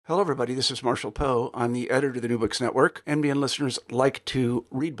Hello, everybody. This is Marshall Poe. I'm the editor of the New Books Network. NBN listeners like to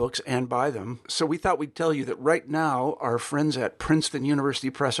read books and buy them. So we thought we'd tell you that right now, our friends at Princeton University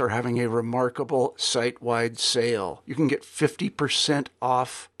Press are having a remarkable site-wide sale. You can get 50%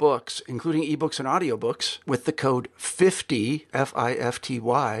 off books, including ebooks and audiobooks, with the code 50,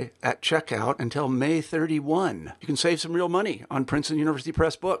 F-I-F-T-Y, at checkout until May 31. You can save some real money on Princeton University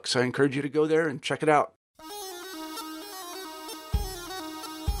Press books. I encourage you to go there and check it out.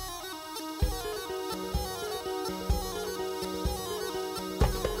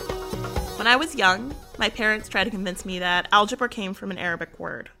 When I was young, my parents tried to convince me that algebra came from an Arabic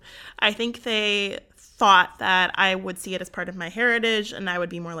word. I think they thought that I would see it as part of my heritage and I would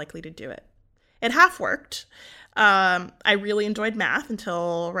be more likely to do it. It half worked. I really enjoyed math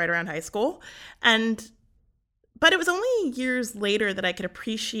until right around high school. But it was only years later that I could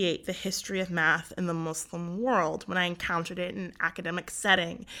appreciate the history of math in the Muslim world when I encountered it in an academic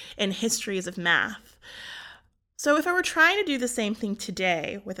setting, in histories of math. So if I were trying to do the same thing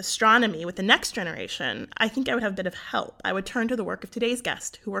today with astronomy, with the next generation, I think I would have a bit of help. I would turn to the work of today's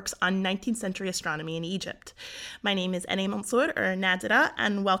guest, who works on 19th century astronomy in Egypt. My name is Ene Mansour, or Nadira,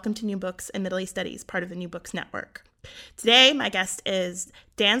 and welcome to New Books in Middle East Studies, part of the New Books Network. Today, my guest is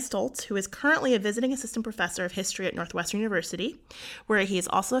Dan Stoltz, who is currently a visiting assistant professor of history at Northwestern University, where he is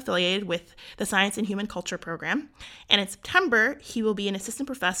also affiliated with the Science and Human Culture program. And in September, he will be an assistant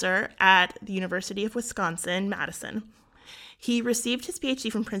professor at the University of Wisconsin-Madison. He received his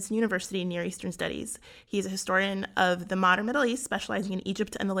PhD from Princeton University in Near Eastern Studies. He is a historian of the modern Middle East, specializing in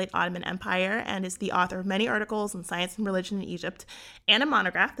Egypt and the late Ottoman Empire, and is the author of many articles on science and religion in Egypt, and a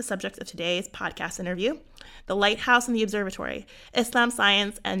monograph, the subject of today's podcast interview, The Lighthouse and the Observatory, Islam,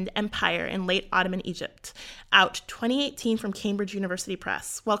 Science, and Empire in Late Ottoman Egypt, out 2018 from Cambridge University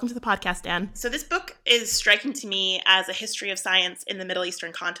Press. Welcome to the podcast, Dan. So this book is striking to me as a history of science in the Middle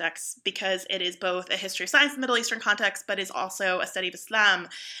Eastern context, because it is both a history of science in the Middle Eastern context, but is also a study of Islam.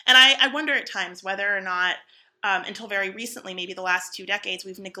 And I wonder at times whether or not, until very recently, maybe the last 2 decades,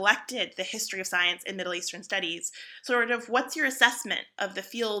 we've neglected the history of science in Middle Eastern studies. Sort of, what's your assessment of the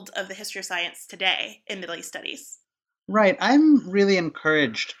field of the history of science today in Middle East studies? Right. I'm really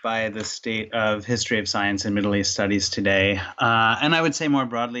encouraged by the state of history of science in Middle East studies today. And I would say more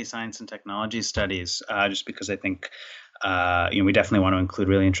broadly, science and technology studies, just because I think we definitely want to include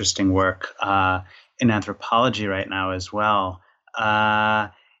really interesting work in anthropology right now as well.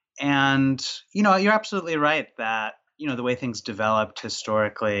 And you're absolutely right that, the way things developed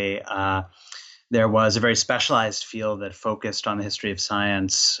historically, there was a very specialized field that focused on the history of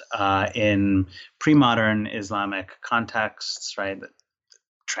science in pre-modern Islamic contexts, right? The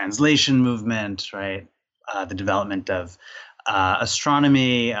translation movement, right? The development of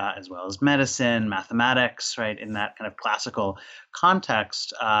astronomy, as well as medicine, mathematics, right? In that kind of classical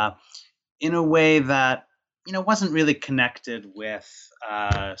context, in a way that, wasn't really connected with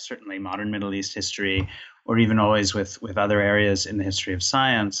certainly modern Middle East history, or even always with other areas in the history of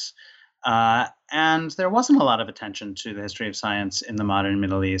science. And there wasn't a lot of attention to the history of science in the modern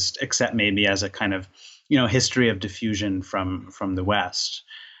Middle East, except maybe as a kind of, history of diffusion from the West.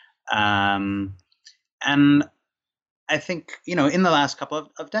 And I think, in the last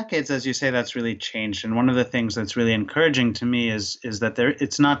couple of decades, as you say, that's really changed. And one of the things that's really encouraging to me is that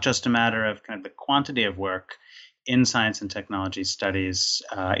it's not just a matter of kind of the quantity of work in science and technology studies,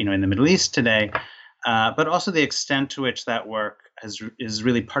 in the Middle East today, but also the extent to which that work is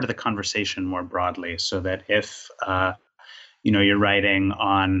really part of the conversation more broadly. So that if, you're writing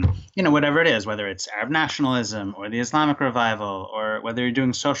on, whatever it is, whether it's Arab nationalism or the Islamic revival, or whether you're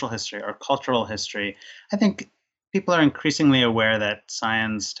doing social history or cultural history, I think people are increasingly aware that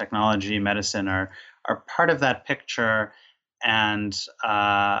science, technology, medicine are part of that picture, and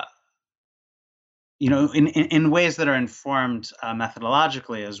in ways that are informed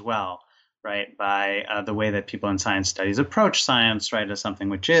methodologically as well, right, by the way that people in science studies approach science, right, as something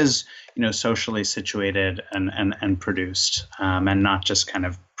which is socially situated and produced, and not just kind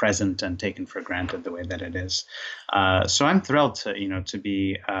of present and taken for granted the way that it is. So I'm thrilled to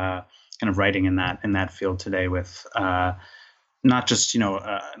be kind of writing in that field today with not just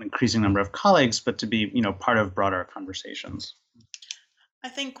an increasing number of colleagues, but to be part of broader conversations. I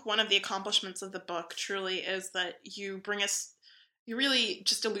think one of the accomplishments of the book truly is that you really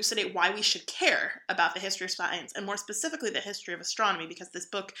just elucidate why we should care about the history of science, and more specifically the history of astronomy, because this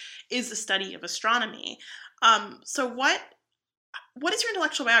book is a study of astronomy. So what is your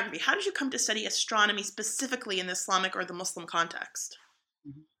intellectual biography? How did you come to study astronomy specifically in the Islamic or the Muslim context?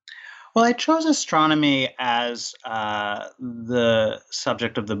 Well, I chose astronomy as the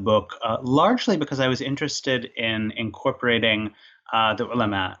subject of the book largely because I was interested in incorporating the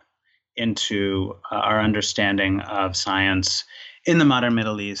ulama into our understanding of science in the modern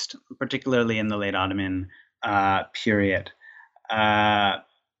Middle East, particularly in the late Ottoman period.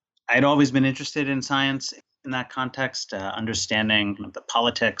 I'd always been interested in science in that context, understanding the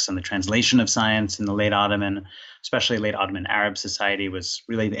politics and the translation of science in the late Ottoman, especially late Ottoman Arab society, was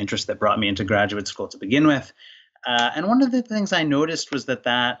really the interest that brought me into graduate school to begin with. And one of the things I noticed was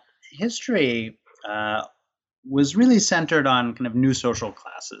that history was really centered on kind of new social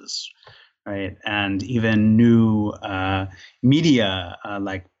classes, right, and even new media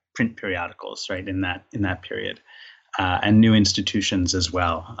like print periodicals, right, in that period, and new institutions as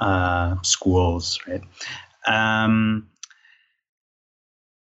well, schools, right.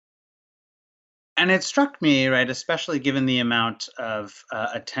 And it struck me, right, especially given the amount of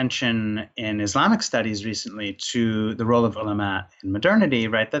attention in Islamic studies recently to the role of ulama in modernity,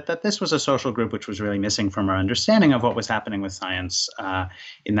 right, that this was a social group which was really missing from our understanding of what was happening with science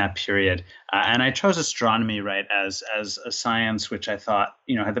in that period. And I chose astronomy, right, as a science which I thought,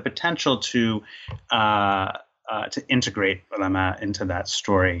 had the potential to integrate ulama into that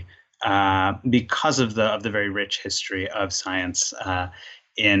story because of the very rich history of science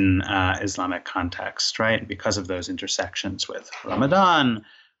in Islamic context, right? Because of those intersections with Ramadan,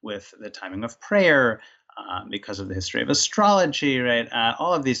 with the timing of prayer, because of the history of astrology, right?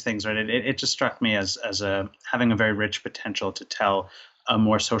 All of these things, right? It just struck me as having a very rich potential to tell a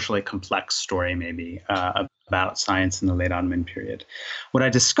more socially complex story, maybe, about science in the late Ottoman period. What I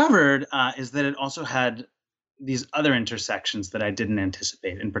discovered is that it also had these other intersections that I didn't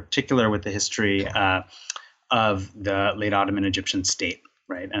anticipate, in particular with the history of the late Ottoman Egyptian state,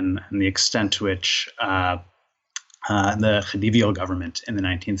 right, and the extent to which the Khedivial government in the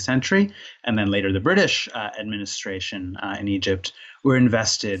 19th century, and then later the British administration in Egypt, were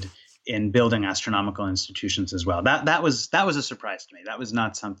invested in building astronomical institutions as well. That was a surprise to me. That was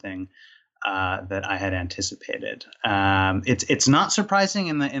not something that I had anticipated. It's not surprising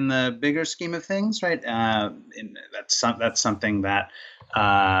in the bigger scheme of things, right? That's something that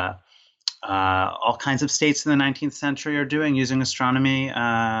all kinds of states in the 19th century are doing, using astronomy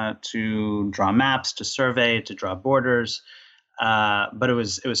to draw maps, to survey, to draw borders. But it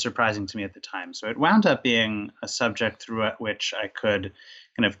was surprising to me at the time. So it wound up being a subject through which I could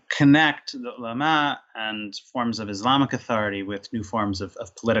kind of connect the ulama and forms of Islamic authority with new forms of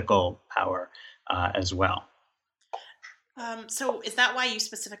political power as well. So is that why you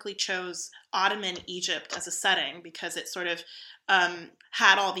specifically chose Ottoman Egypt as a setting? Because it sort of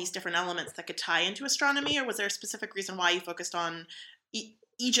had all these different elements that could tie into astronomy? Or was there a specific reason why you focused on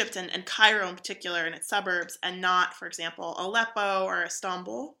Egypt and Cairo in particular and its suburbs, and not, for example, Aleppo or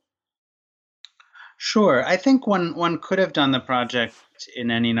Istanbul? Sure. I think one could have done the project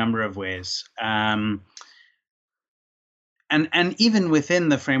in any number of ways. And even within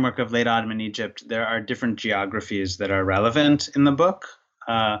the framework of late Ottoman Egypt, there are different geographies that are relevant in the book.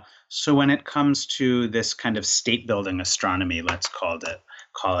 So when it comes to this kind of state building astronomy, let's call it,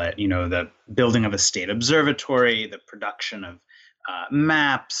 the building of a state observatory, the production of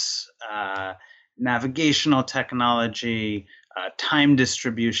maps, navigational technology, time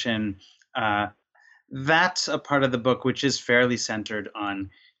distribution, that's a part of the book which is fairly centered on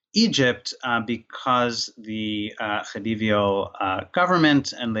Egypt because the Khedivial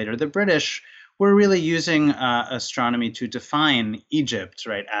government and later the British were really using astronomy to define Egypt,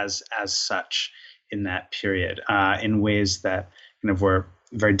 right, as such in that period in ways that kind of were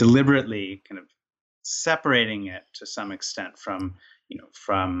very deliberately kind of separating it to some extent from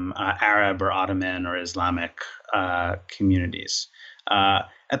Arab or Ottoman or Islamic communities.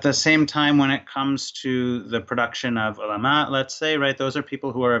 At the same time, when it comes to the production of ulama, let's say, right, those are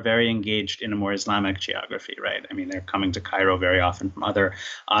people who are very engaged in a more Islamic geography, right? I mean, they're coming to Cairo very often from other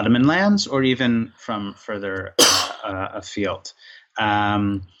Ottoman lands or even from further afield.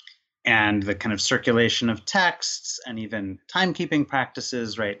 And the kind of circulation of texts and even timekeeping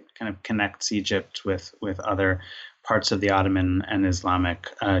practices, right, kind of connects Egypt with other parts of the Ottoman and Islamic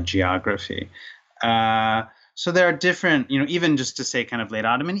geography. So there are different, even just to say kind of late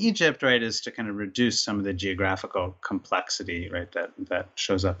Ottoman Egypt, right, is to kind of reduce some of the geographical complexity, right, that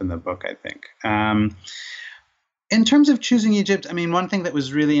shows up in the book, I think. In terms of choosing Egypt, I mean, one thing that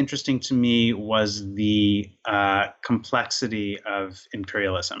was really interesting to me was the complexity of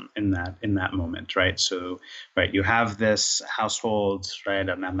imperialism in that moment, right? So, right, you have this household, right,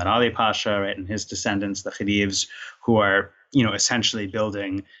 of Mehmed Ali Pasha, right, and his descendants, the Khedives, who are, essentially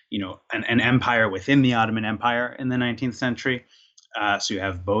building, an empire within the Ottoman Empire in the 19th century. So you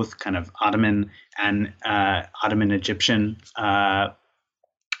have both kind of Ottoman and Ottoman Egyptian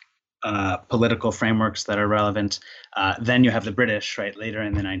political frameworks that are relevant. Then you have the British, right, later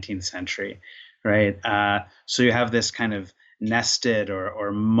in the 19th century, right? So you have this kind of nested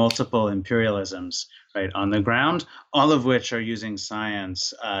or multiple imperialisms, right, on the ground, all of which are using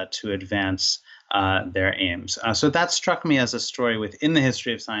science to advance their aims. So that struck me as a story within the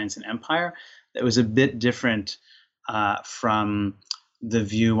history of science and empire that was a bit different from the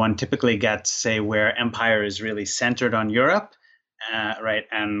view one typically gets, say, where empire is really centered on Europe, right,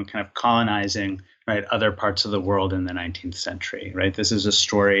 and kind of colonizing, right, other parts of the world in the 19th century, right? This is a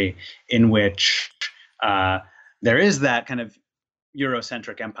story in which there is that kind of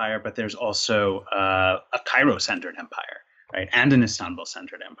Eurocentric empire, but there's also a Cairo-centered empire, right, and an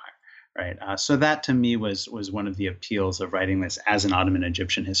Istanbul-centered empire. Right, so that to me was one of the appeals of writing this as an Ottoman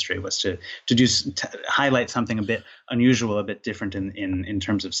Egyptian history, was to highlight something a bit unusual, a bit different in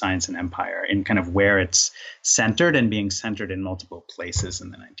terms of science and empire, in kind of where it's centered and being centered in multiple places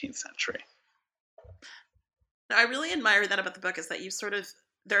in the 19th century. Now, I really admire that about the book, is that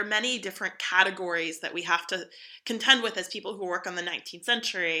there are many different categories that we have to contend with as people who work on the 19th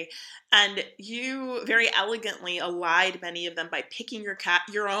century. And you very elegantly allied many of them by picking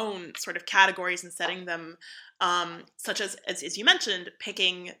your own sort of categories and setting them, such as you mentioned,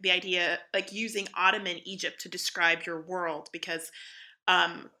 picking the idea, like using Ottoman Egypt to describe your world, because,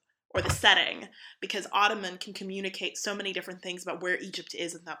 or the setting, because Ottoman can communicate so many different things about where Egypt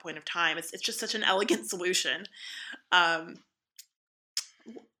is at that point of time. It's just such an elegant solution.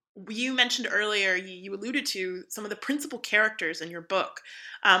 You mentioned earlier, you alluded to some of the principal characters in your book,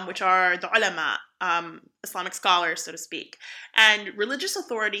 which are the ulama, Islamic scholars, so to speak. And religious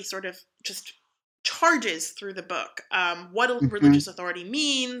authority sort of just charges through the book. What religious authority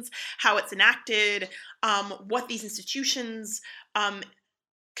means, how it's enacted, what these institutions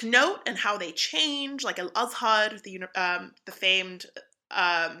connote and how they change, like Al-Azhar, the famed...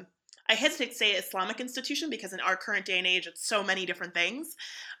 I hesitate to say Islamic institution, because in our current day and age, it's so many different things.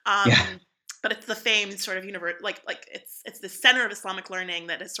 But it's the famed sort of universe, like it's the center of Islamic learning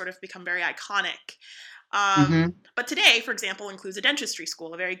that has sort of become very iconic. But today, for example, includes a dentistry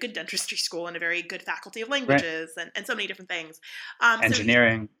school, a very good dentistry school, and a very good faculty of languages, right, and so many different things.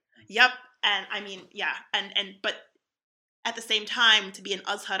 Engineering. Yep. And I mean, yeah. But at the same time, to be an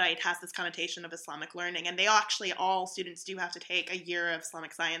Azharite has this connotation of Islamic learning, and all students do have to take a year of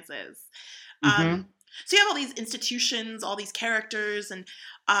Islamic sciences. So you have all these institutions, all these characters, and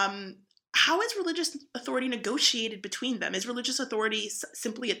how is religious authority negotiated between them? Is religious authority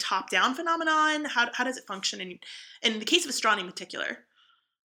simply a top-down phenomenon? How does it function in the case of astronomy in particular?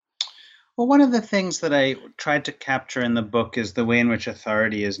 Well, one of the things that I tried to capture in the book is the way in which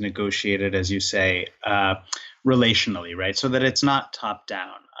authority is negotiated, as you say, relationally, right? So that it's not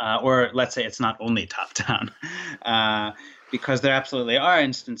top-down, or let's say it's not only top-down, because there absolutely are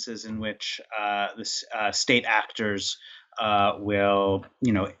instances in which state actors will,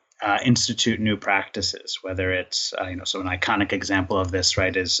 institute new practices, whether it's, so an iconic example of this,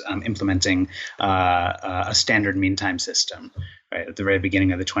 right, is implementing a standard meantime system, right, at the very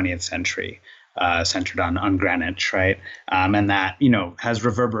beginning of the 20th century, centered on Greenwich, right, and that, has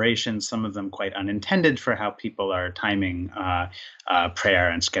reverberations, some of them quite unintended, for how people are timing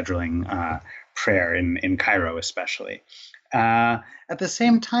prayer and scheduling prayer in Cairo, especially. At the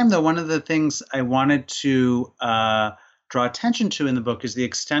same time, though, one of the things I wanted to draw attention to in the book is the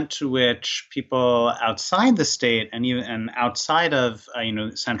extent to which people outside the state and outside of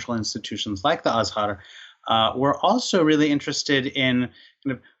central institutions like the Azhar were also really interested in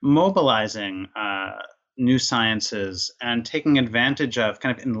kind of mobilizing new sciences and taking advantage of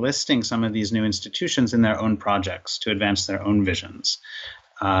kind of enlisting some of these new institutions in their own projects to advance their own visions.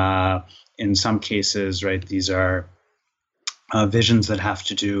 In some cases, right, these are visions that have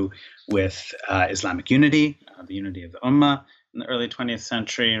to do with Islamic unity, the unity of the Ummah in the early 20th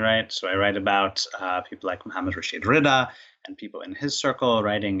century, right? So I write about people like Muhammad Rashid Rida and people in his circle,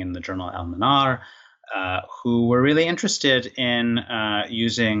 writing in the journal Al-Manar, who were really interested in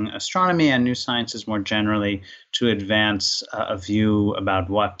using astronomy and new sciences more generally to advance a view about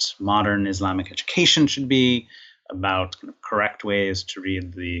what modern Islamic education should be, about kind of correct ways to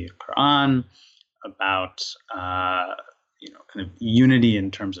read the Quran, about kind of unity in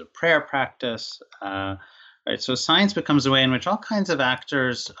terms of prayer practice. Right, so science becomes a way in which all kinds of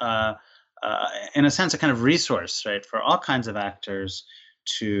actors, in a sense, a kind of resource, right, for all kinds of actors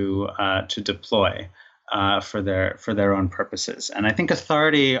to deploy for their own purposes. And I think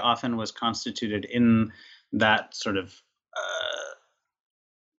authority often was constituted in that sort of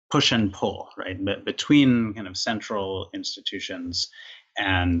push and pull, right, between kind of central institutions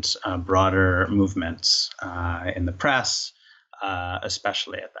and broader movements in the press,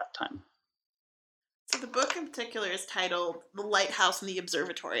 especially at that time. So the book in particular is titled The Lighthouse and the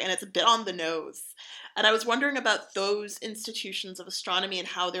Observatory, and it's a bit on the nose. And I was wondering about those institutions of astronomy and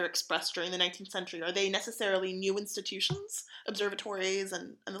how they're expressed during the 19th century. Are they necessarily new institutions, observatories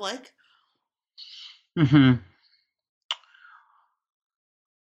and the like? Mm-hmm.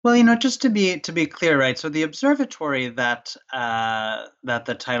 Well, just to be clear, right? So the observatory that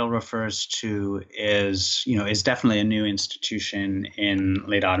the title refers to is definitely a new institution in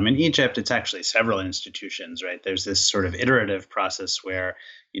late Ottoman Egypt. It's actually several institutions, right? There's this sort of iterative process where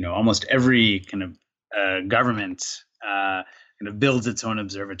almost every kind of government kind of builds its own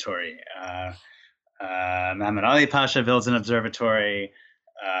observatory. Muhammad Ali Pasha builds an observatory.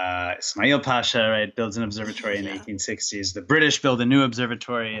 Ismail Pasha, right, builds an observatory in the 1860s. The British build a new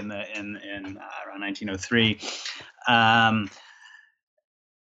observatory in around 1903.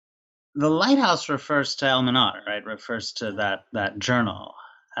 The lighthouse refers to Al-Manar, right? Refers to that journal,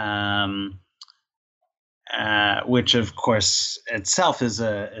 which of course itself is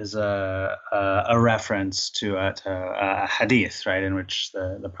a reference to a hadith, right, in which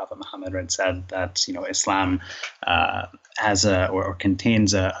the Prophet Muhammad had said that Islam has or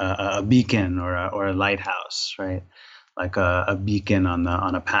contains a beacon or a lighthouse, right, like a beacon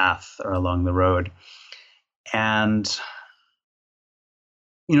on a path or along the road. And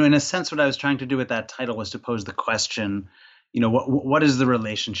in a sense, what I was trying to do with that title was to pose the question, what is the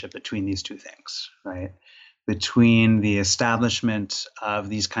relationship between these two things, right? Between the establishment of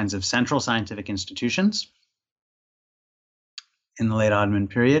these kinds of central scientific institutions in the late Ottoman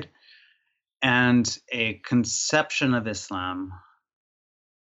period and a conception of Islam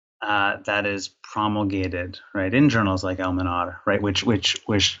that is promulgated, right, in journals like Al-Manar, right, which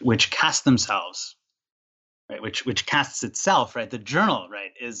cast themselves, right, which casts itself, right, the journal,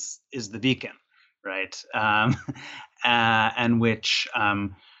 right, is the beacon, right, and which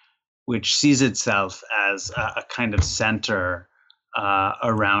sees itself as a kind of center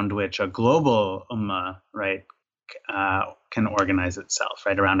around which a global ummah, right, can organize itself,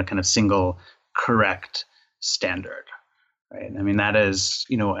 right, around a kind of single correct standard, right? I mean, that is,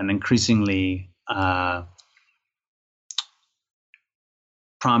 an increasingly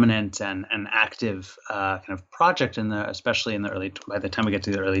prominent and active kind of project especially in the by the time we get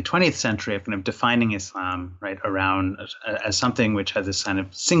to the early 20th century, of kind of defining Islam, right, around as something which has this kind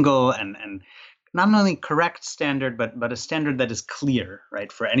of single and not only correct standard, but a standard that is clear,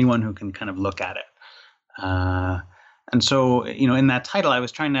 right, for anyone who can kind of look at it. And so, in that title, I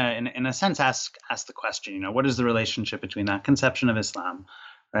was trying to, in a sense, ask the question, what is the relationship between that conception of Islam,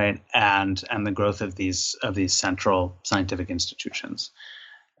 right, and the growth of these central scientific institutions?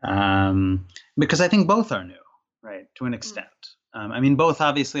 Because I think both are new, right, to an extent. I mean, both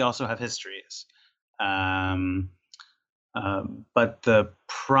obviously also have histories, but the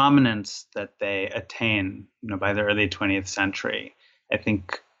prominence that they attain, by the early 20th century, I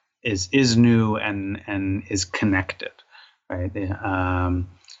think is new and is connected, right?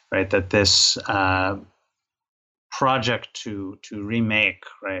 Right, that this project to remake,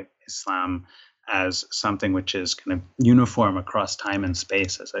 right, Islam as something which is kind of uniform across time and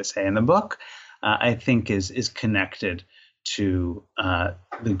space, as I say in the book, I think is connected to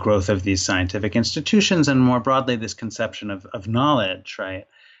the growth of these scientific institutions, and more broadly, this conception of knowledge, right,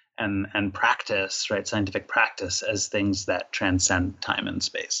 and practice, right, scientific practice as things that transcend time and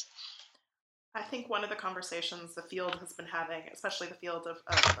space. I think one of the conversations the field has been having, especially the field of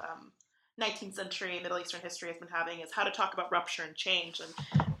 19th century Middle Eastern history has been having, is how to talk about rupture and change. And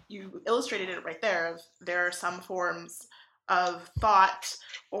you illustrated it right there. There are some forms of thought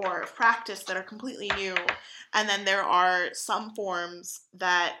or practice that are completely new, and then there are some forms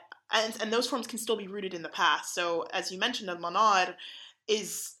that, and those forms can still be rooted in the past. So as you mentioned, Al-Manar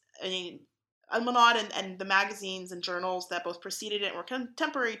and the magazines and journals that both preceded it and were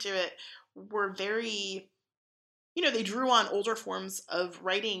contemporary to it were very, they drew on older forms of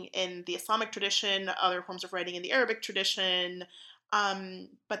writing in the Islamic tradition, other forms of writing in the Arabic tradition,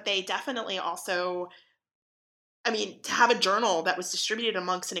 but they definitely also, to have a journal that was distributed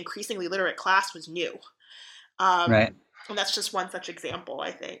amongst an increasingly literate class was new. Right. And that's just one such example,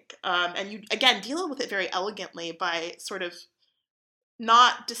 I think. And you, again, deal with it very elegantly by sort of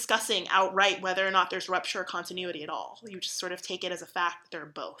not discussing outright whether or not there's rupture or continuity at all. You just sort of take it as a fact that they're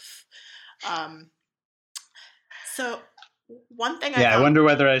both. So one thing I wonder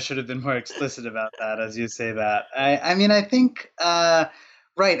whether I should have been more explicit about that as you say that. I think,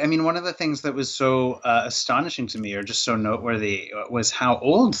 right. I mean, one of the things that was so astonishing to me, or just so noteworthy, was how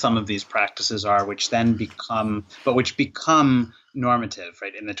old some of these practices are, which become normative,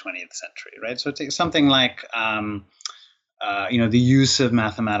 right, in the 20th century, right? So take something like the use of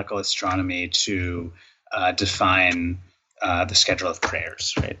mathematical astronomy to define the schedule of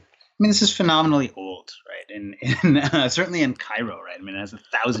prayers, right? I mean, this is phenomenally old, right? In certainly in Cairo, right? I mean, it has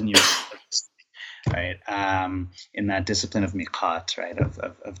 1,000 years of history, right? In that discipline of miqat, right,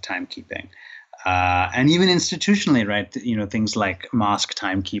 of timekeeping. And even institutionally, right, things like mosque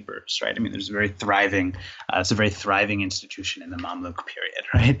timekeepers, right? I mean, there's a very thriving, it's a very thriving institution in the Mamluk period,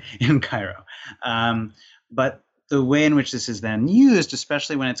 right, in Cairo. But the way in which this is then used,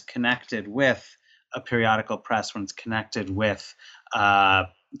 especially when it's connected with a periodical press, when it's connected with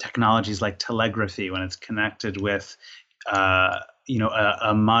technologies like telegraphy, when it's connected with,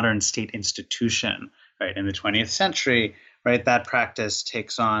 a modern state institution, right, in the 20th century, right, that practice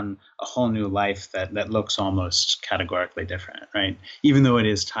takes on a whole new life that looks almost categorically different, right? Even though it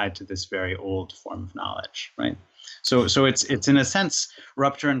is tied to this very old form of knowledge, right? So it's in a sense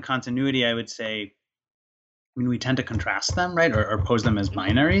rupture and continuity. I would say, I mean, we tend to contrast them, right, or pose them as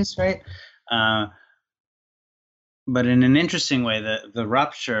binaries, right? But in an interesting way, the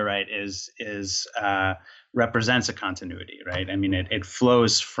rupture, right, is represents a continuity, right? I mean, it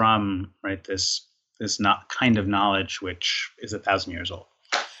flows from, right, this not kind of knowledge which is 1,000 years old.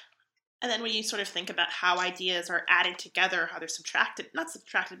 And then when you sort of think about how ideas are added together, how they're not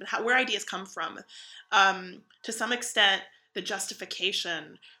subtracted, but where ideas come from, to some extent, the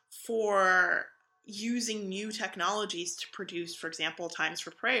justification for using new technologies to produce, for example, times for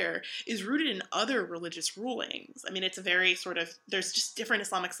prayer is rooted in other religious rulings. I mean, it's a very sort of, there's just different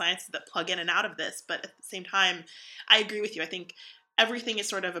Islamic sciences that plug in and out of this, but at the same time, I agree with you. I think everything is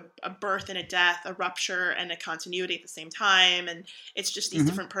sort of a birth and a death, a rupture and a continuity at the same time. And it's just these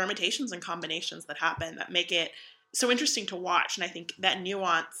different permutations and combinations that happen that make it so interesting to watch. And I think that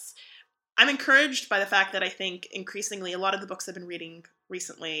nuance, I'm encouraged by the fact that I think increasingly a lot of the books I've been reading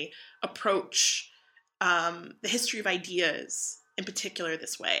recently approach the history of ideas in particular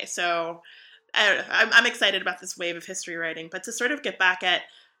this way. So I don't know, I'm excited about this wave of history writing, but to sort of get back at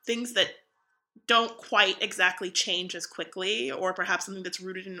things that don't quite exactly change as quickly, or perhaps something that's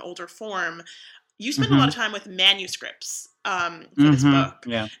rooted in an older form. You spend a lot of time with manuscripts for this book.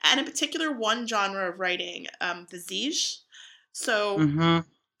 Yeah. And in particular, one genre of writing, the Zij. So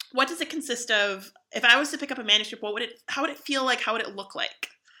what does it consist of? If I was to pick up a manuscript, how would it feel like? How would it look like?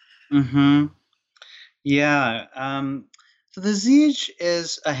 Yeah. So the Zij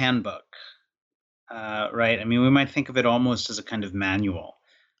is a handbook, right? I mean, we might think of it almost as a kind of manual.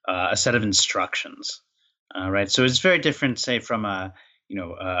 A set of instructions, right? So it's very different, say, from a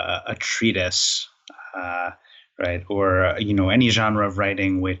treatise, right, or any genre of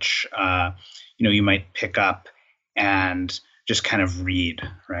writing which you might pick up and just kind of read,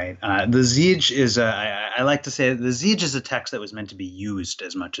 right? The Zij is I like to say the Zij is a text that was meant to be used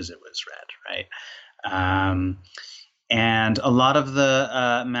as much as it was read, right? And a lot of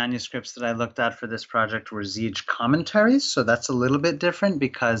the manuscripts that I looked at for this project were Zij commentaries. So that's a little bit different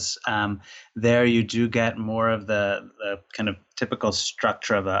because there you do get more of the kind of typical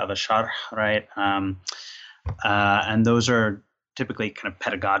structure of a sharh, right? And those are typically kind of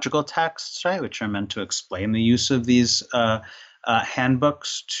pedagogical texts, right, which are meant to explain the use of these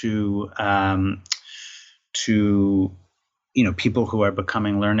handbooks to people who are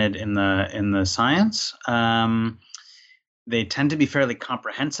becoming learned in the science. They tend to be fairly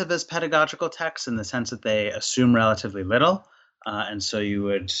comprehensive as pedagogical texts in the sense that they assume relatively little. And so you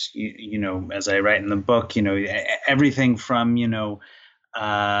would, as I write in the book, everything from, how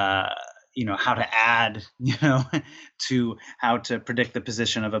to add, to how to predict the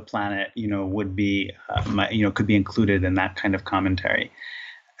position of a planet, would be, could be included in that kind of commentary.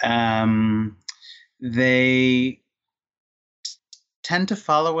 They tend to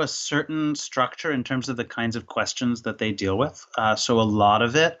follow a certain structure in terms of the kinds of questions that they deal with. So a lot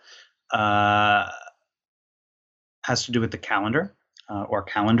of it has to do with the calendar or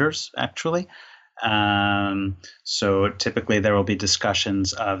calendars, actually. So typically there will be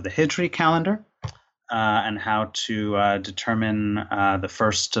discussions of the Hijri calendar and how to determine the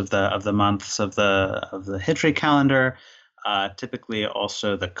first of the months of the Hijri calendar. Typically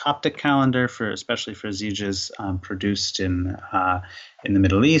also the Coptic calendar, especially for Zijs produced in the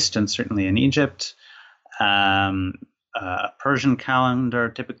Middle East and certainly in Egypt. Persian calendar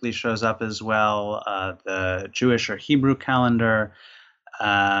typically shows up as well. The Jewish or Hebrew calendar.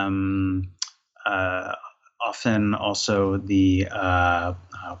 Often also the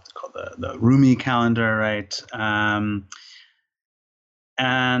the Rumi calendar, right?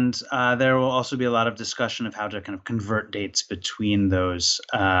 And there will also be a lot of discussion of how to kind of convert dates between those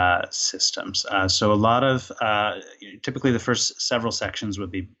systems. So a lot of, typically the first several sections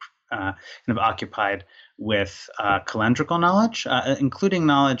would be kind of occupied with calendrical knowledge, including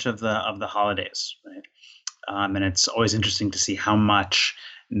knowledge of the holidays, right? And it's always interesting to see how much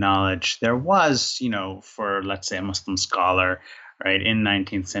knowledge there was, for, let's say, a Muslim scholar, right, in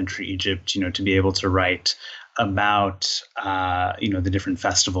 19th century Egypt, to be able to write about, the different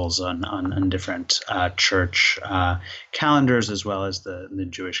festivals on different church calendars, as well as the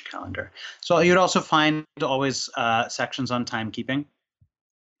Jewish calendar. So you'd also find always sections on timekeeping,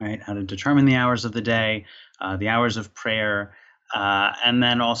 right, how to determine the hours of the day, the hours of prayer, and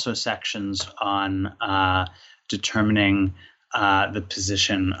then also sections on determining the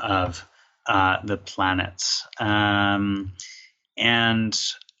position of the planets. And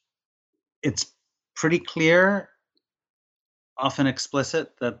it's pretty clear, often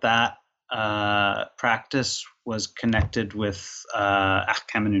explicit, that practice was connected with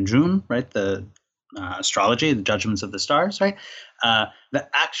Ahkam an-Nujum, right? The astrology, the judgments of the stars, right? The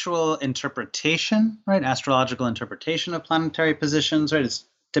actual interpretation, right? Astrological interpretation of planetary positions, right? Is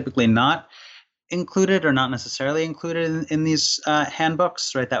typically not included or not necessarily included in these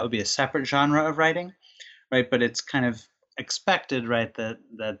handbooks, right? That would be a separate genre of writing, right? But it's kind of expected, right,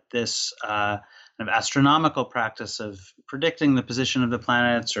 that this kind of astronomical practice of predicting the position of the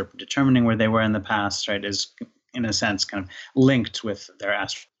planets or determining where they were in the past, right, is in a sense kind of linked with their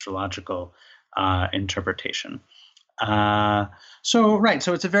astrological interpretation. So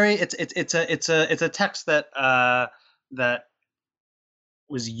it's a text that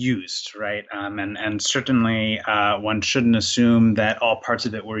was used, right, and certainly one shouldn't assume that all parts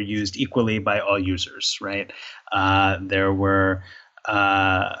of it were used equally by all users, right? There were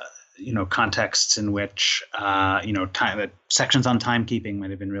contexts in which the sections on timekeeping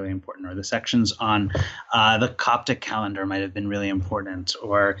might have been really important, or the sections on the Coptic calendar might have been really important,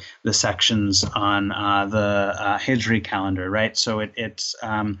 or the sections on the Hijri calendar, right? So it's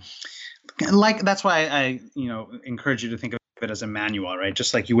that's why I encourage you to think of it as a manual, right?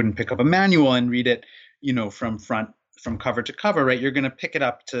 Just like you wouldn't pick up a manual and read it, from cover to cover, right? You're going to pick it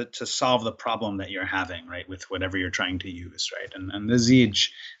up to solve the problem that you're having, right, with whatever you're trying to use, right? And the Zij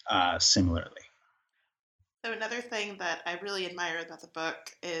similarly. So another thing that I really admire about the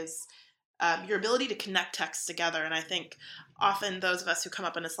book is your ability to connect texts together. And I think often those of us who come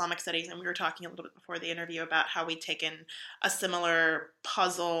up in Islamic studies, and we were talking a little bit before the interview about how we'd taken a similar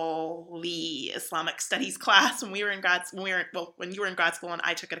puzzle-y Islamic studies class when you were in grad school, and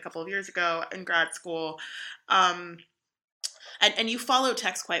I took it a couple of years ago in grad school. And you follow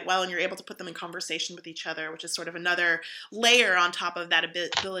text quite well, and you're able to put them in conversation with each other, which is sort of another layer on top of that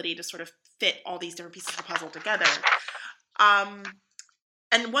ability to sort of fit all these different pieces of the puzzle together.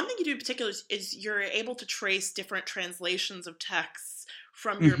 And one thing you do in particular is you're able to trace different translations of texts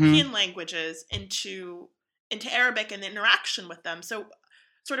from European languages into Arabic and the interaction with them. So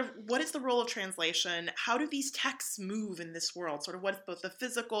sort of what is the role of translation? How do these texts move in this world? Sort of what's both the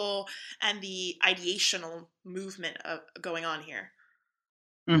physical and the ideational movement going on here?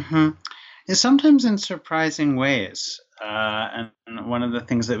 Sometimes in surprising ways. And one of the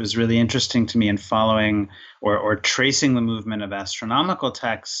things that was really interesting to me in following or tracing the movement of astronomical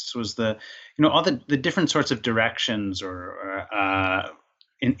texts was all the different sorts of directions or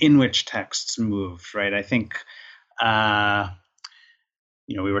in which texts moved, right? I think,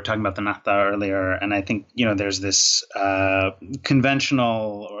 we were talking about the Nahda earlier, and I think, there's this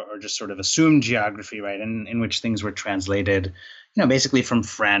conventional or just sort of assumed geography, right, in which things were translated, basically from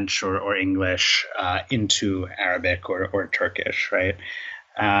French or English into Arabic or Turkish, right?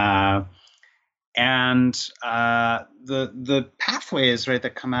 And the pathways, right,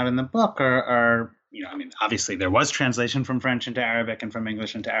 that come out in the book are obviously there was translation from French into Arabic and from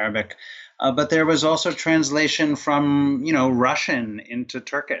English into Arabic, but there was also translation from, Russian into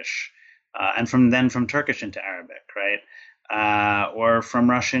Turkish, and from Turkish into Arabic, right? Or from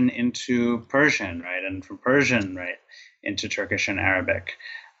Russian into Persian, right? And from Persian, right, into Turkish and Arabic.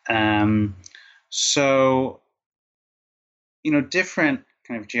 So, different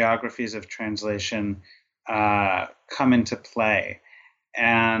kind of geographies of translation come into play,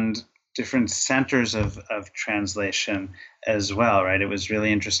 and different centers of translation as well, right? It was really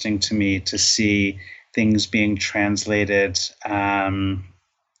interesting to me to see things being translated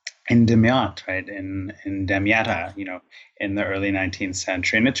in Dimyat, right, in Damietta, in the early 19th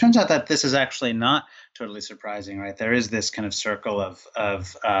century. And it turns out that this is actually not totally surprising, right? There is this kind of circle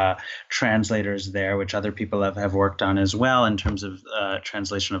of translators there, which other people have worked on as well in terms of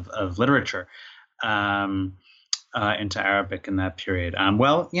translation of literature into Arabic in that period.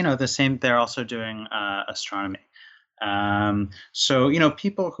 The same, they're also doing astronomy. So,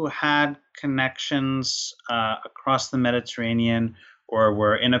 people who had connections across the Mediterranean or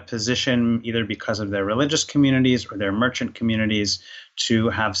were in a position, either because of their religious communities or their merchant communities, to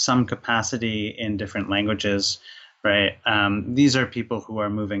have some capacity in different languages, right? These are people who are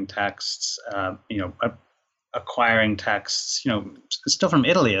moving texts, acquiring texts, still from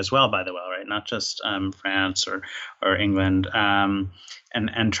Italy as well, by the way, right? Not just France or England,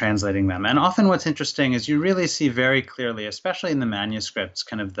 and translating them. And often what's interesting is you really see very clearly, especially in the manuscripts,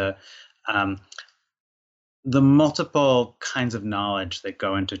 kind of the multiple kinds of knowledge that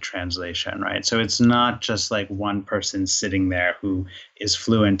go into translation, right? So it's not just like one person sitting there who is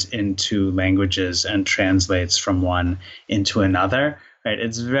fluent in two languages and translates from one into another, right?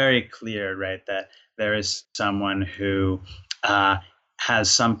 It's very clear, right, that there is someone who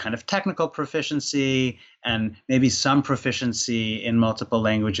has some kind of technical proficiency and maybe some proficiency in multiple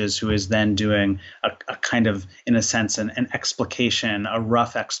languages, who is then doing a kind of, in a sense, an explication, a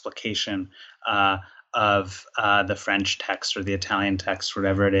rough explication of the French text or the Italian text,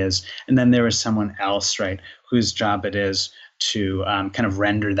 whatever it is. And then there is someone else, right, whose job it is to kind of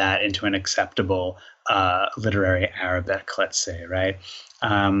render that into an acceptable literary Arabic, let's say, right?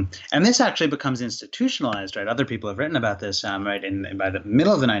 And this actually becomes institutionalized, right? Other people have written about this, right, by the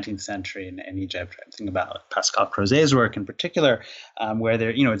middle of the 19th century in Egypt. I'm thinking about Pascal Crozet's work in particular, where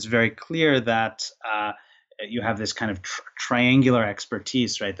there, it's very clear that you have this kind of triangular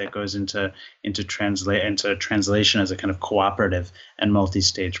expertise, right, that goes into translation as a kind of cooperative and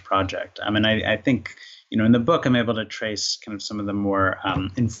multi-stage project. I mean, I think, in the book, I'm able to trace kind of some of the more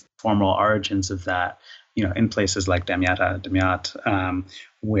informal origins of that, in places like Damyat,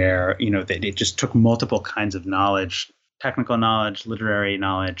 where, they just took multiple kinds of knowledge, technical knowledge, literary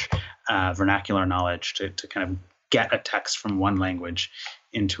knowledge, vernacular knowledge to kind of get a text from one language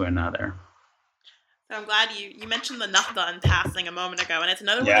into another. So I'm glad you mentioned the Nahda in passing a moment ago, and it's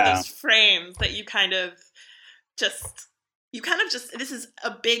another one of those frames that you kind of just, this is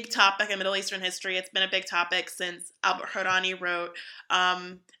a big topic in Middle Eastern history. It's been a big topic since Albert Hourani wrote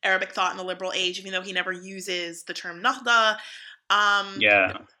Arabic Thought in the Liberal Age, even though he never uses the term Nahda.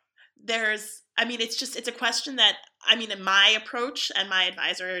 It's a question that, in my approach, and my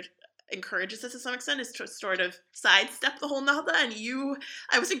advisor encourages this to some extent, is to sort of sidestep the whole Nahda, and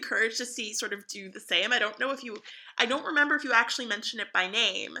I was encouraged to see sort of do the same. I don't remember if you actually mentioned it by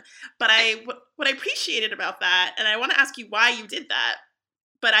name, but what I appreciated about that, and I want to ask you why you did that,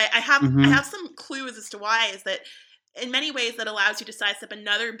 but I have some clues as to why, is that in many ways that allows you to sidestep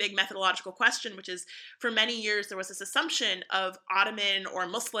another big methodological question, which is, for many years there was this assumption of Ottoman or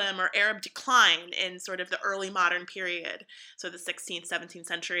Muslim or Arab decline in sort of the early modern period, so the 16th, 17th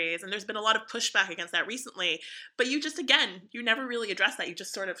centuries, and there's been a lot of pushback against that recently, but you never really address that. You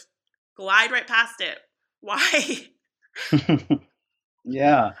just sort of glide right past it. Why?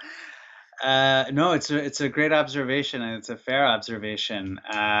 Yeah. No, it's a great observation, and it's a fair observation.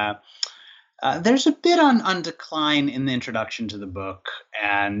 There's a bit on decline in the introduction to the book,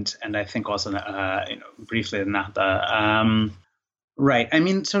 and I think also briefly in Nahda. Right.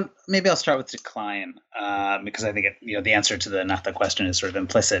 So maybe I'll start with decline, because I think the answer to the Nahda question is sort of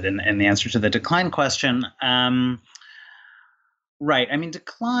implicit in the answer to the decline question. Right.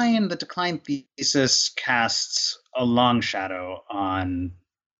 The decline thesis casts a long shadow on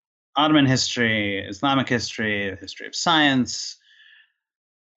Ottoman history, Islamic history, the history of science.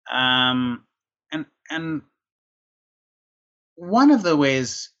 And one of the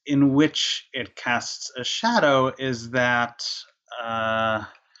ways in which it casts a shadow is that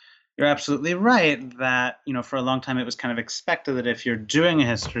you're absolutely right that, for a long time it was kind of expected that if you're doing a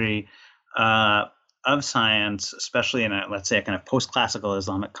history of science, especially in let's say a kind of post-classical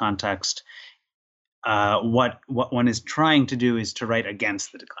Islamic context, what one is trying to do is to write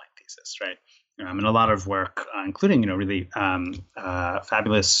against the decline thesis, right? And a lot of work, including really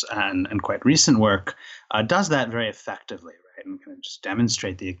fabulous and quite recent work, does that very effectively, right? And kind of just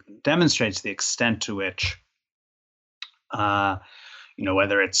demonstrates the extent to which,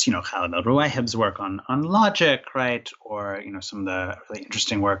 whether it's Khalid al-Ruwayhib's work on logic, right, or some of the really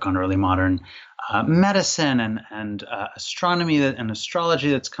interesting work on early modern medicine and astronomy and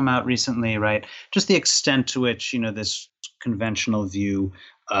astrology that's come out recently, right? Just the extent to which this conventional view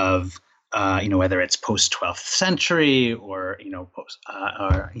of whether it's post-12th century or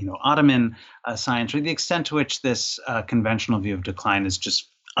Ottoman science, or the extent to which this conventional view of decline is just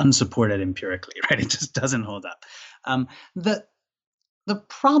unsupported empirically, right? It just doesn't hold up. The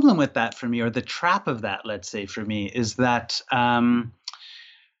problem with that for me, or the trap of that, let's say for me, is that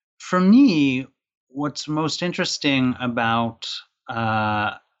for me, what's most interesting about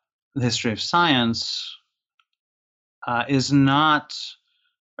the history of science is not,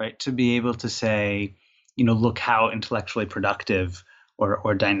 right, to be able to say, look how intellectually productive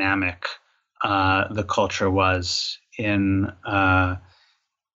or dynamic the culture was in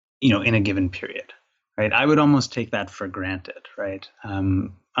in a given period, right? I would almost take that for granted, right?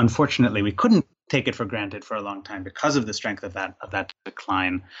 Unfortunately, we couldn't take it for granted for a long time because of the strength of that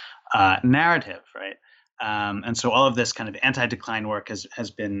decline narrative, right? And so all of this kind of anti-decline work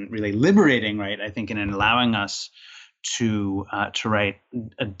has been really liberating, right? I think in allowing us to write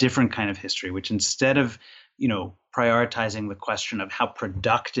a different kind of history, which instead of prioritizing the question of how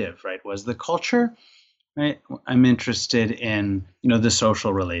productive, right, was the culture, right, I'm interested in the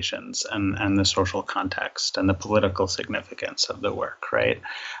social relations and the social context and the political significance of the work, right?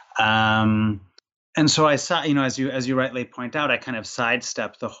 And so I saw, as you rightly point out, I kind of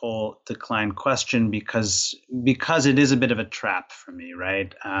sidestepped the whole decline question because it is a bit of a trap for me,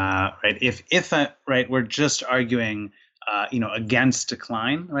 right? Right. If we're just arguing, against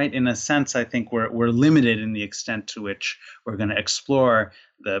decline, right? In a sense, I think we're limited in the extent to which we're going to explore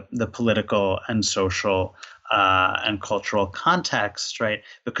the political and social and cultural context, right?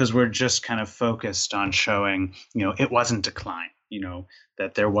 Because we're just kind of focused on showing, it wasn't decline,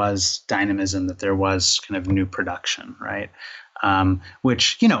 that there was dynamism, that there was kind of new production, right?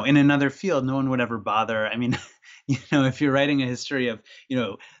 Which, in another field, no one would ever bother. I mean, if you're writing a history of,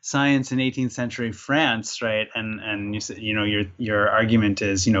 science in 18th century France, right, and you said, your argument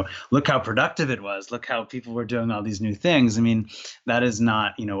is, look how productive it was, look how people were doing all these new things. I mean, that is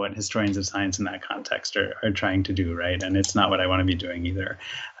not, what historians of science in that context are trying to do, right? And it's not what I want to be doing either.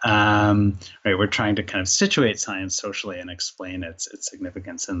 Right, we're trying to kind of situate science socially and explain its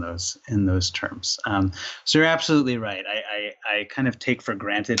significance in those terms. So you're absolutely right. I kind of take for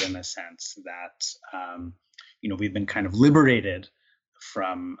granted, in a sense, that we've been kind of liberated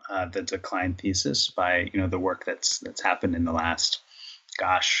from the decline thesis by the work that's happened in the last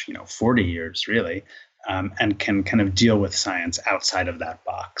 40 years, really, and can kind of deal with science outside of that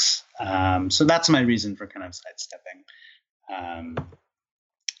box. So that's my reason for kind of sidestepping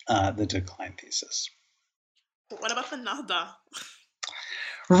the decline thesis. What about the Nahda?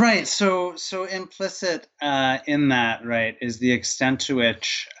 Right. So implicit in that, right, is the extent to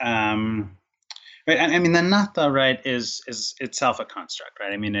which right. I mean, the Nahda, right, is itself a construct,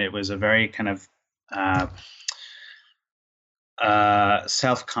 right? I mean, it was a very kind of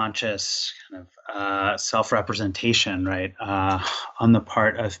self-conscious kind of self-representation, right, on the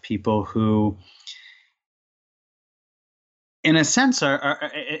part of people who, in a sense,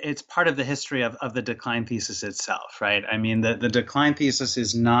 it's part of the history of the decline thesis itself, right? I mean, the decline thesis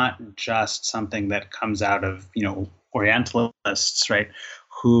is not just something that comes out of Orientalists, right,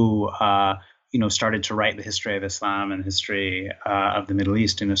 who started to write the history of Islam and history of the Middle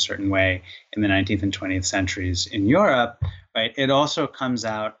East in a certain way in the 19th and 20th centuries in Europe, right? It also comes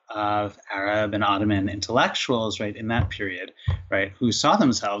out of Arab and Ottoman intellectuals, right, in that period, right, who saw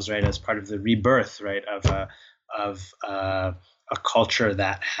themselves, right, as part of the rebirth, right, of a culture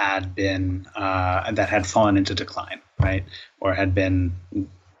that had been that had fallen into decline, right, or had been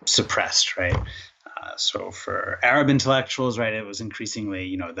suppressed, right. So for Arab intellectuals, right, it was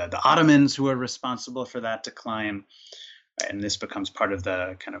increasingly, the Ottomans who were responsible for that decline, right? And this becomes part of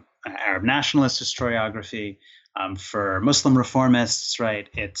the kind of Arab nationalist historiography. For Muslim reformists, right,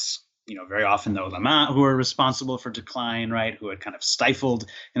 it's very often the ulama who are responsible for decline, right, who had kind of stifled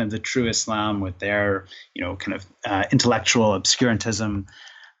kind of the true Islam with their kind of intellectual obscurantism.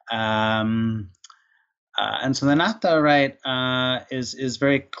 And so the Nahda, right, is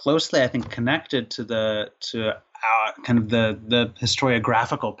very closely, I think, connected to our kind of the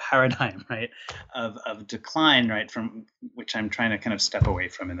historiographical paradigm, right, of decline, right, from which I'm trying to kind of step away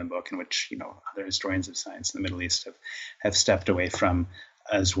from in the book, and which other historians of science in the Middle East have stepped away from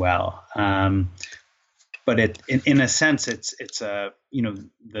as well. But in a sense, it's a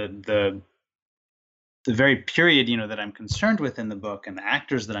the very period that I'm concerned with in the book, and the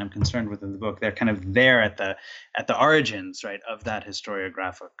actors that I'm concerned with in the book, they're kind of there at the origins, right, of that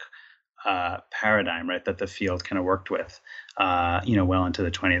historiographic paradigm, right, that the field kind of worked with, well into the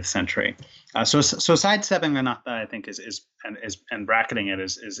 20th century. So sidestepping the Nahda, I think, is bracketing it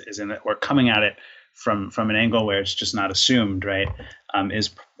is in it, or coming at it from an angle where it's just not assumed, right, is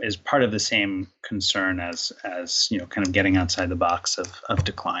part of the same concern as kind of getting outside the box of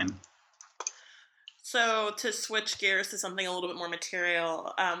decline. So to switch gears to something a little bit more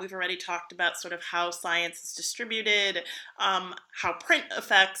material, we've already talked about sort of how science is distributed, how print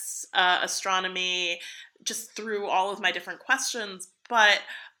affects astronomy, just through all of my different questions. But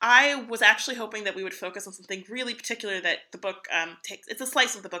I was actually hoping that we would focus on something really particular that the book takes. It's a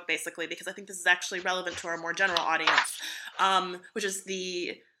slice of the book, basically, because I think this is actually relevant to our more general audience, which is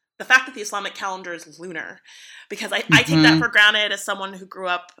the the fact that the Islamic calendar is lunar, because I take that for granted as someone who grew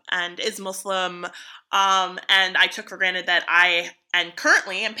up and is Muslim, and I took for granted that I and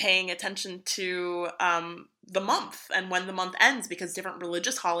currently am paying attention to the month and when the month ends, because different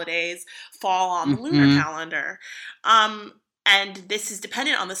religious holidays fall on the lunar calendar. And this is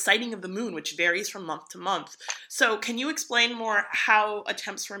dependent on the sighting of the moon, which varies from month to month. So can you explain more how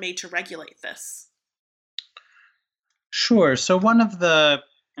attempts were made to regulate this? Sure. So one of the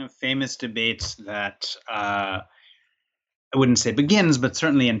famous debates that I wouldn't say begins, but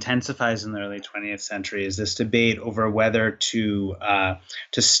certainly intensifies in the early 20th century is this debate over whether to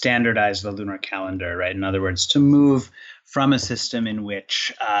standardize the lunar calendar, right? In other words, to move from a system in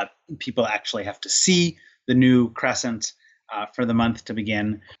which people actually have to see the new crescent for the month to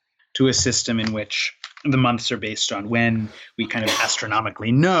begin, to a system in which the months are based on when we kind of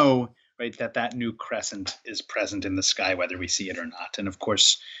astronomically know, right, that new crescent is present in the sky, whether we see it or not. And of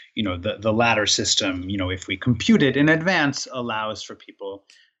course, the latter system, if we compute it in advance, allows for people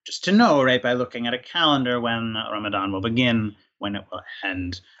just to know, right, by looking at a calendar when Ramadan will begin, when it will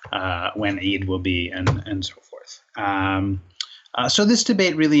end, when Eid will be, and so forth. So this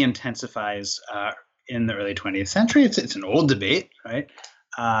debate really intensifies in the early 20th century. It's an old debate, right,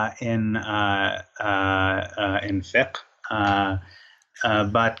 in fiqh.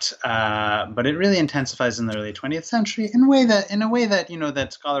 But it really intensifies in the early 20th century in a way that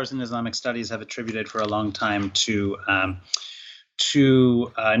that scholars in Islamic studies have attributed for a long time to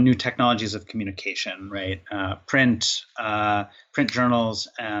new technologies of communication, right? Print journals,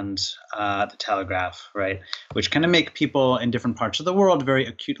 and the telegraph, right? Which kind of make people in different parts of the world very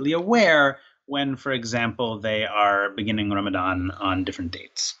acutely aware when, for example, they are beginning Ramadan on different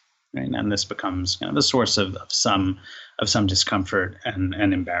dates. Right? And this becomes kind of a source of some discomfort and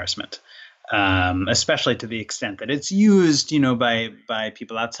embarrassment, especially to the extent that it's used, by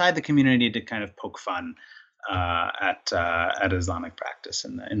people outside the community to kind of poke fun at Islamic practice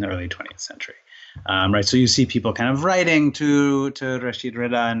in the early 20th century. Right. So you see people kind of writing to Rashid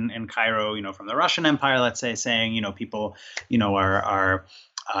Rida in Cairo, from the Russian Empire, let's say, saying, people, are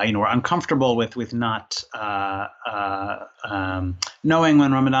we're uncomfortable with not knowing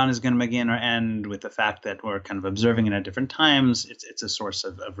when Ramadan is going to begin or end, with the fact that we're kind of observing it at different times. It's a source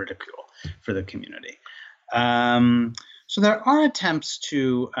of ridicule for the community. So there are attempts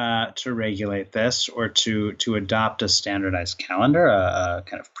to regulate this, or to adopt a standardized calendar, a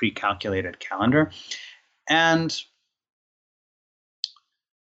kind of pre-calculated calendar, and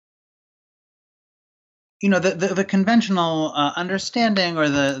the conventional understanding, or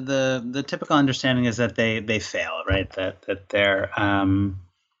the typical understanding, is that they fail, right? That they're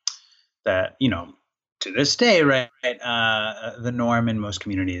to this day, right? The norm in most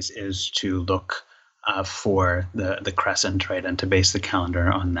communities is to look for the crescent, right, and to base the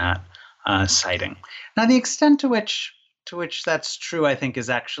calendar on that sighting. Now, the extent to which that's true, I think,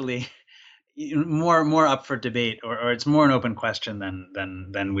 is actually more up for debate, or it's more an open question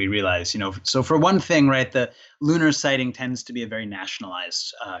than we realize. So for one thing, right, the lunar sighting tends to be a very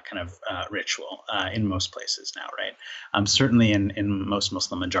nationalized kind of ritual in most places now, right? Certainly in most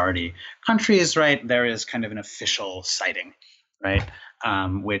Muslim majority countries, right, there is kind of an official sighting, right,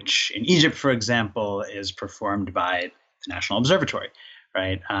 which in Egypt, for example, is performed by the National Observatory,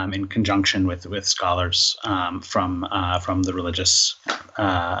 right, in conjunction with scholars from the religious,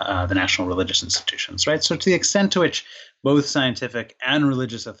 the national religious institutions, right. So to the extent to which both scientific and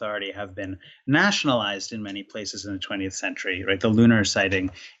religious authority have been nationalized in many places in the 20th century, right, the lunar sighting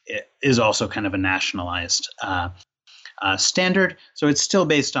is also kind of a nationalized standard. So it's still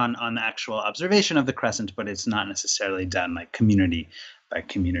based on the actual observation of the crescent, but it's not necessarily done like community by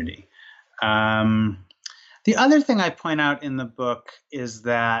community. The other thing I point out in the book is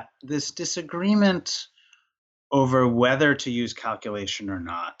that this disagreement over whether to use calculation or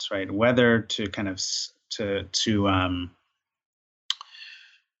not, right? Whether to kind of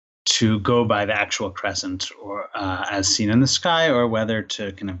to go by the actual crescent, or as seen in the sky, or whether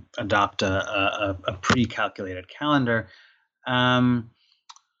to kind of adopt a pre-calculated calendar, kind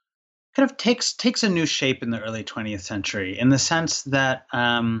of takes a new shape in the early 20th century, in the sense that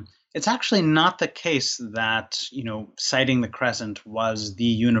it's actually not the case that, sighting the crescent was the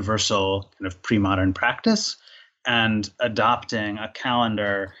universal kind of pre-modern practice, and adopting a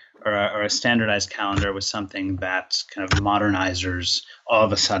calendar or a standardized calendar was something that kind of modernizers all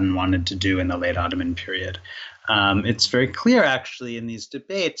of a sudden wanted to do in the late Ottoman period. It's very clear, actually, in these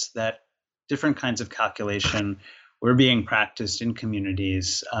debates that different kinds of calculation were being practiced in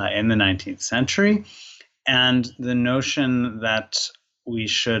communities in the 19th century, and the notion that we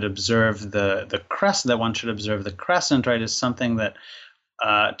should observe the crescent, that one should observe the crescent, right, is something that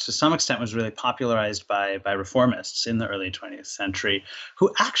to some extent was really popularized by reformists in the early 20th century,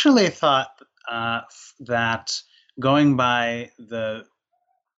 who actually thought that going by the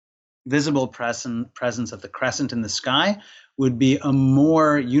visible presence of the crescent in the sky would be a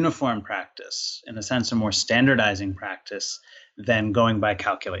more uniform practice, in a sense, a more standardizing practice than going by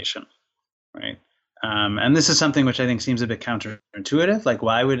calculation, right? And this is something which I think seems a bit counterintuitive. Like,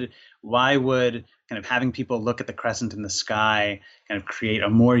 why would kind of having people look at the crescent in the sky kind of create a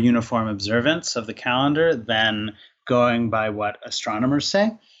more uniform observance of the calendar than going by what astronomers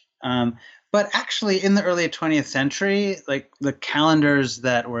say? But actually, in the early 20th century, like the calendars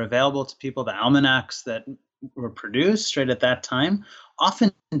that were available to people, the almanacs that were produced right at that time,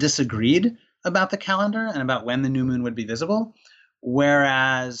 often disagreed about the calendar and about when the new moon would be visible.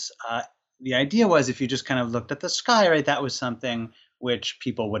 Whereas the idea was, if you just kind of looked at the sky, right, that was something which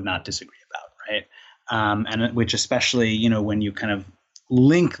people would not disagree about, right? And which, especially, when you kind of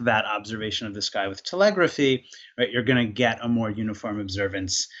link that observation of the sky with telegraphy, right, you're going to get a more uniform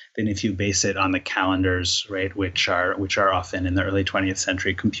observance than if you base it on the calendars, right, which are often in the early 20th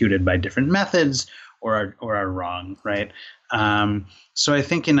century computed by different methods or are wrong, right? So I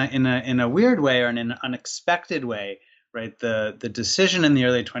think in a weird way, or in an unexpected way, right, the decision in the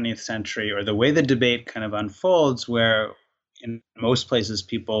early 20th century, or the way the debate kind of unfolds, where in most places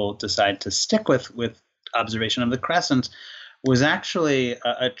people decide to stick with observation of the crescent, was actually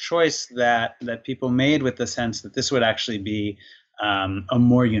a choice that people made with the sense that this would actually be a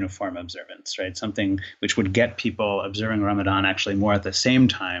more uniform observance, right? Something which would get people observing Ramadan actually more at the same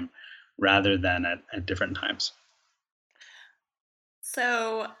time rather than at different times.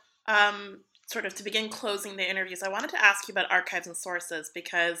 So, sort of to begin closing the interviews, I wanted to ask you about archives and sources,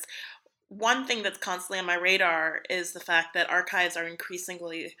 because one thing that's constantly on my radar is the fact that archives are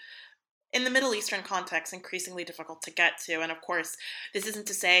increasingly, in the Middle Eastern context, increasingly difficult to get to. And of course, this isn't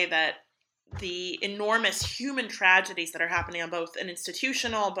to say that the enormous human tragedies that are happening on both an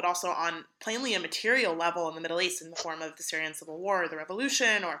institutional but also on plainly a material level in the Middle East, in the form of the Syrian civil war, or the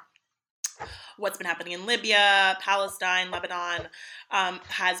revolution, or what's been happening in Libya, Palestine, Lebanon,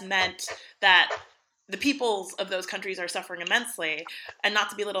 has meant that the peoples of those countries are suffering immensely, and not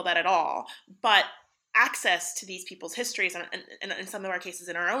to belittle that at all. But access to these people's histories, and in some of our cases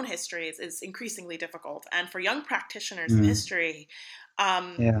in our own histories, is increasingly difficult. And for young practitioners of history,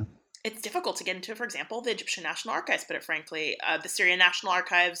 it's difficult to get into, for example, the Egyptian National Archives, put it frankly. The Syrian National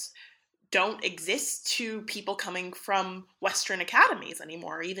Archives don't exist to people coming from Western academies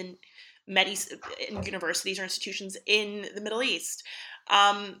anymore, even universities or institutions in the Middle East.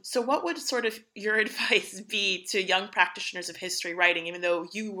 So what would sort of your advice be to young practitioners of history writing, even though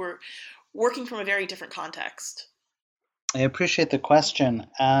you were working from a very different context? I appreciate the question.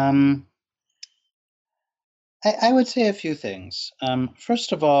 I would say a few things.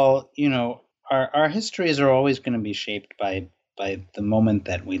 First of all, our histories are always going to be shaped by the moment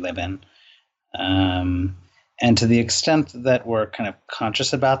that we live in. And to the extent that we're kind of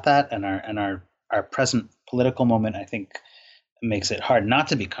conscious about that, and our present political moment, I think, makes it hard not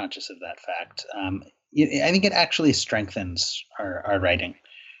to be conscious of that fact. I think it actually strengthens our writing,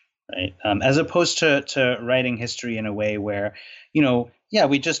 right? As opposed to writing history in a way where,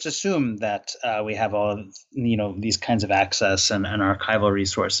 we just assume that we have all of, these kinds of access and archival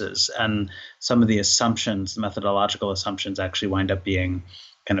resources, and some of the assumptions, the methodological assumptions, actually wind up being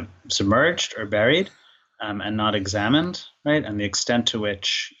kind of submerged or buried. And not examined, right? And the extent to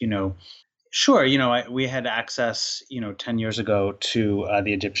which, sure, we had access, 10 years ago to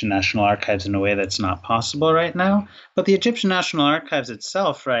the Egyptian National Archives in a way that's not possible right now. But the Egyptian National Archives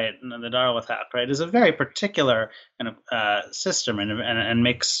itself, right, and the Dar al-Wathaq, right, is a very particular kind of system, and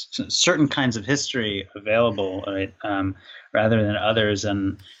makes certain kinds of history available, right, rather than others.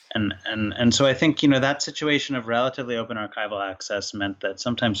 And so I think, that situation of relatively open archival access meant that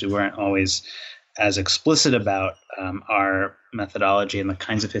sometimes we weren't always as explicit about our methodology and the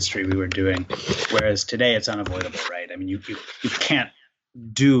kinds of history we were doing, whereas today it's unavoidable, right? I mean, you can't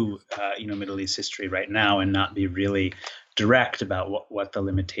do Middle East history right now and not be really direct about what the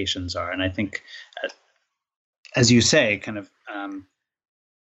limitations are. And I think, as you say, kind of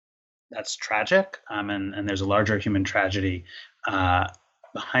that's tragic, and there's a larger human tragedy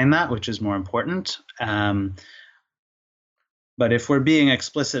behind that, which is more important. But if we're being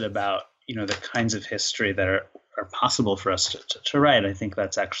explicit about the kinds of history that are possible for us to write, I think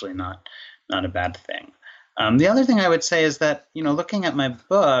that's actually not a bad thing. The other thing I would say is that, looking at my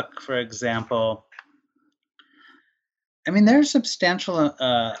book, for example, I mean, there are substantial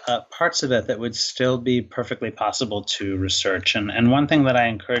parts of it that would still be perfectly possible to research. And one thing that I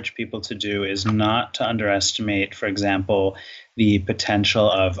encourage people to do is not to underestimate, for example, the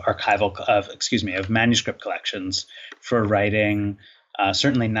potential of of manuscript collections for writing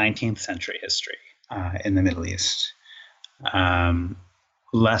certainly 19th century history in the Middle East.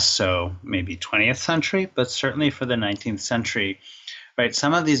 Less so maybe 20th century, but certainly for the 19th century. Right,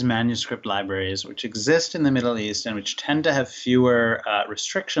 some of these manuscript libraries, which exist in the Middle East and which tend to have fewer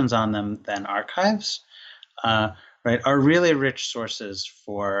restrictions on them than archives, right, are really rich sources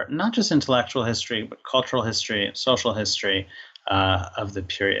for not just intellectual history, but cultural history, social history of the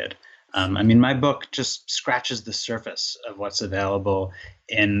period. I mean, my book just scratches the surface of what's available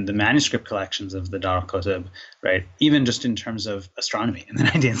in the manuscript collections of the Dar al-Kutub, right, even just in terms of astronomy in the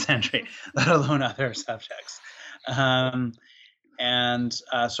 19th century, let alone other subjects. And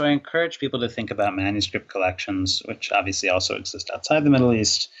so I encourage people to think about manuscript collections, which obviously also exist outside the Middle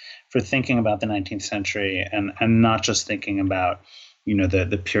East, for thinking about the 19th century and not just thinking about,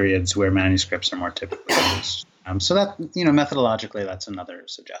 the periods where manuscripts are more typically used. So that, methodologically, that's another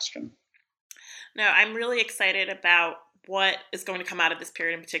suggestion. No, I'm really excited about what is going to come out of this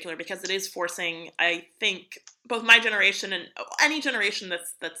period in particular, because it is forcing, I think, both my generation and any generation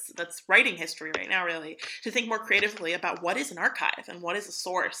that's writing history right now, really, to think more creatively about what is an archive and what is a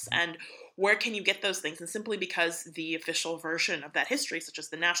source and where can you get those things. And simply because the official version of that history, such as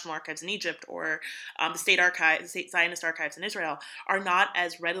the National Archives in Egypt or the State Zionist Archives in Israel, are not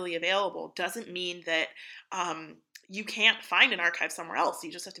as readily available, doesn't mean that you can't find an archive somewhere else.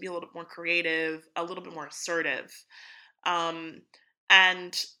 You just have to be a little bit more creative, a little bit more assertive.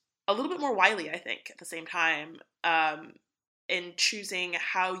 And a little bit more wily, I think, at the same time, in choosing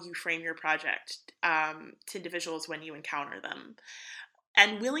how you frame your project to individuals when you encounter them,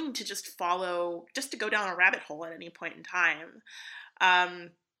 and willing to just to go down a rabbit hole at any point in time. I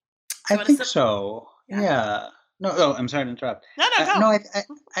think so. Yeah. No, I'm sorry to interrupt. No, go. No,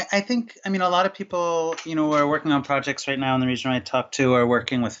 I think, a lot of people, who are working on projects right now in the region I talk to are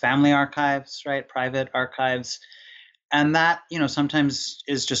working with family archives, right? Private archives. And that, sometimes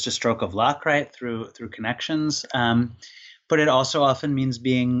is just a stroke of luck, right, through connections. But it also often means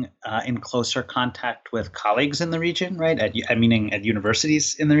being in closer contact with colleagues in the region, right, at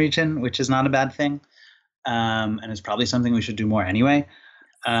universities in the region, which is not a bad thing. And it's probably something we should do more anyway.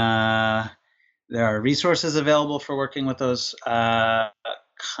 There are resources available for working with those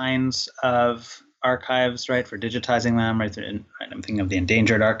kinds of archives, right, for digitizing them, right? I'm thinking of the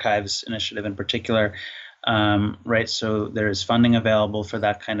Endangered Archives Initiative in particular. Right, so there is funding available for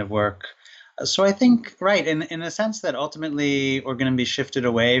that kind of work. So I think, right, in a sense that ultimately we're going to be shifted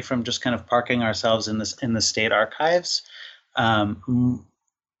away from just kind of parking ourselves in the state archives.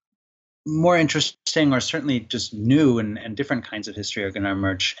 More interesting, or certainly just new and different kinds of history are going to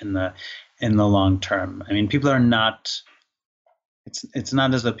emerge in the long term. I mean, people are not. It's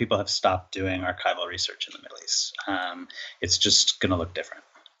not as though people have stopped doing archival research in the Middle East. It's just going to look different.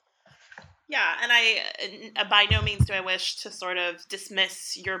 Yeah, and I by no means do I wish to sort of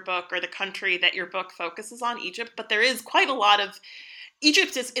dismiss your book or the country that your book focuses on, Egypt, but there is quite a lot of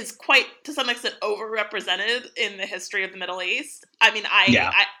Egypt is quite, to some extent, overrepresented in the history of the Middle East. I mean,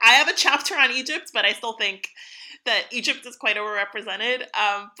 I have a chapter on Egypt, but I still think that Egypt is quite overrepresented.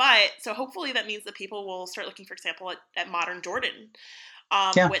 But so hopefully that means that people will start looking, for example, at modern Jordan,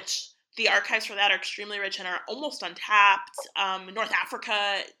 which the archives for that are extremely rich and are almost untapped. North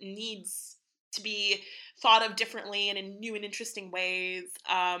Africa needs to be thought of differently and in new and interesting ways.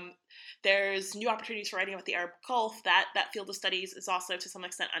 There's new opportunities for writing about the Arab Gulf. That field of studies is also to some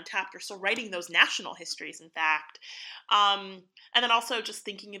extent untapped. We're still writing those national histories, in fact. And then also just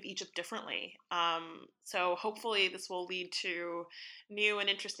thinking of Egypt differently. So hopefully this will lead to new and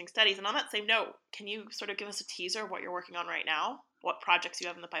interesting studies. And on that same note, can you sort of give us a teaser of what you're working on right now? What projects you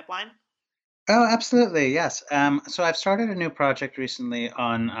have in the pipeline? Oh, absolutely, yes. So I've started a new project recently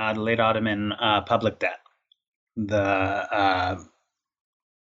on the late Ottoman public debt, the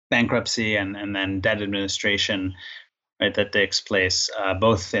bankruptcy and then debt administration, right, that takes place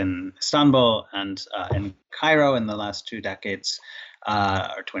both in Istanbul and in Cairo in the last 2 decades,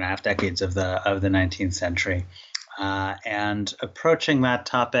 or 2.5 decades of the 19th century, and approaching that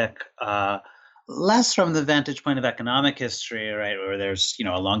topic less from the vantage point of economic history, right, where there's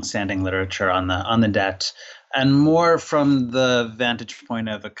a longstanding literature on the debt, and more from the vantage point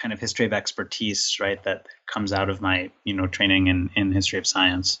of a kind of history of expertise, right, that comes out of my training in history of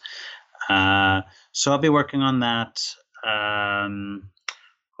science. So I'll be working on that.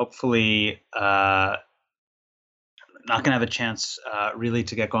 Hopefully, not going to have a chance really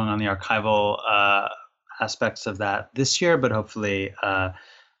to get going on the archival aspects of that this year, but hopefully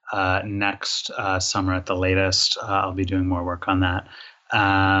next summer at the latest, I'll be doing more work on that.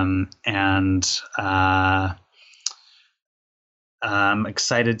 I'm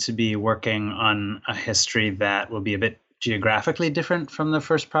excited to be working on a history that will be a bit geographically different from the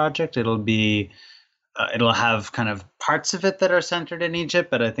first project. It'll have kind of parts of it that are centered in Egypt,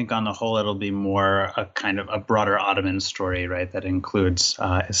 but I think on the whole, it'll be more a kind of a broader Ottoman story, right? That includes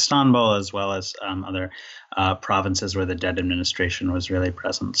Istanbul as well as other provinces where the dead administration was really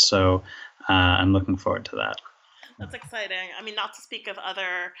present. So I'm looking forward to that. That's exciting. I mean, not to speak of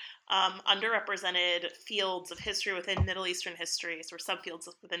other underrepresented fields of history within Middle Eastern history, or subfields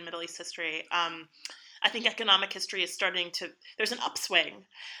within Middle East history. I think economic history is there's an upswing.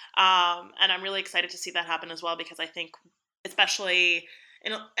 And I'm really excited to see that happen as well, because I think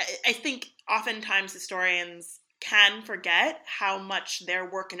I think oftentimes historians can forget how much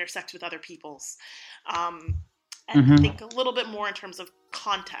their work intersects with other people's. And think a little bit more in terms of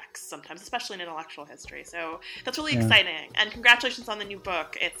context sometimes, especially in intellectual history. So that's really exciting. And congratulations on the new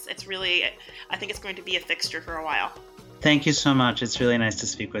book. It's really, I think it's going to be a fixture for a while. Thank you so much. It's really nice to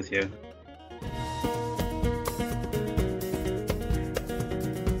speak with you.